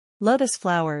Lotus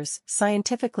flowers,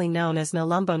 scientifically known as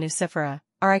Nelumbo nucifera,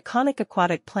 are iconic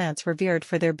aquatic plants revered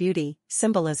for their beauty,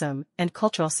 symbolism, and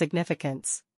cultural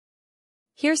significance.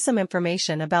 Here's some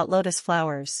information about lotus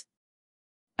flowers.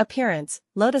 Appearance: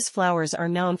 lotus flowers are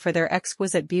known for their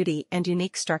exquisite beauty and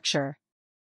unique structure.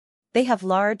 They have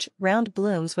large, round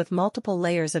blooms with multiple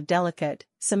layers of delicate,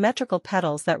 symmetrical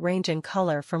petals that range in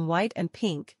color from white and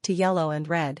pink to yellow and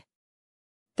red.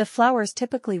 The flowers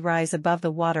typically rise above the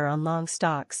water on long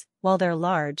stalks, while their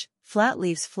large, flat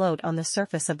leaves float on the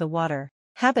surface of the water.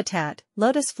 Habitat: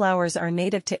 lotus flowers are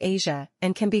native to Asia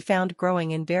and can be found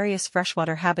growing in various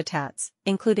freshwater habitats,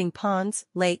 including ponds,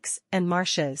 lakes, and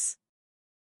marshes.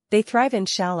 They thrive in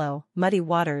shallow, muddy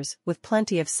waters with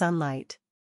plenty of sunlight.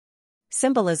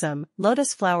 Symbolism: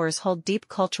 lotus flowers hold deep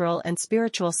cultural and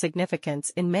spiritual significance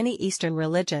in many Eastern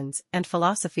religions and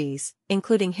philosophies,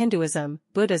 including Hinduism,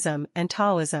 Buddhism, and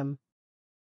Taoism.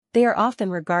 They are often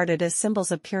regarded as symbols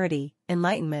of purity,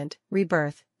 enlightenment,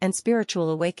 rebirth, and spiritual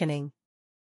awakening.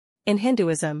 In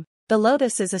Hinduism, the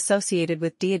lotus is associated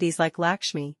with deities like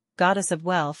Lakshmi, goddess of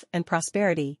wealth and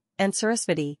prosperity, and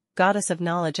Sarasvati, goddess of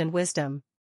knowledge and wisdom.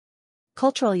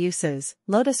 Cultural uses: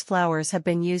 lotus flowers have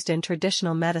been used in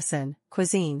traditional medicine,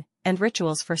 cuisine, and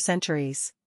rituals for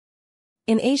centuries.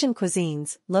 In Asian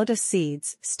cuisines, lotus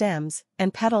seeds, stems,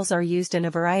 and petals are used in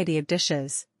a variety of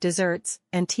dishes, desserts,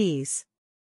 and teas.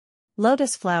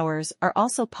 Lotus flowers are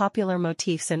also popular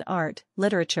motifs in art,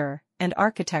 literature, and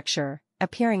architecture,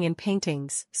 appearing in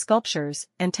paintings, sculptures,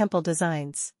 and temple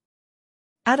designs.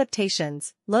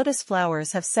 Adaptations: lotus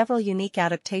flowers have several unique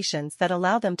adaptations that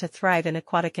allow them to thrive in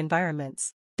aquatic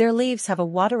environments. Their leaves have a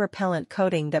water-repellent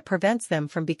coating that prevents them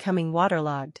from becoming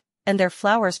waterlogged, and their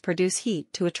flowers produce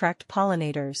heat to attract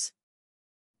pollinators.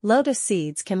 Lotus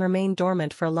seeds can remain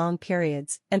dormant for long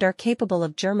periods and are capable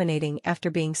of germinating after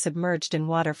being submerged in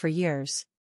water for years.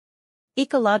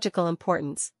 Ecological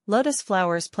importance: lotus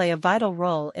flowers play a vital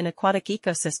role in aquatic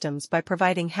ecosystems by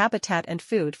providing habitat and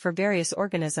food for various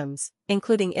organisms,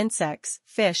 including insects,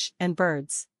 fish, and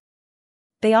birds.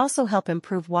 They also help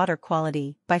improve water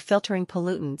quality by filtering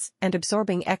pollutants and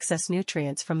absorbing excess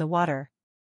nutrients from the water.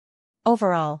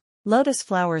 Overall, lotus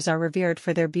flowers are revered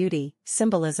for their beauty,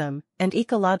 symbolism, and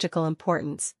ecological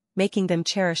importance, making them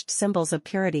cherished symbols of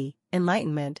purity,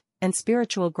 enlightenment, and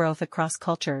spiritual growth across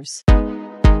cultures.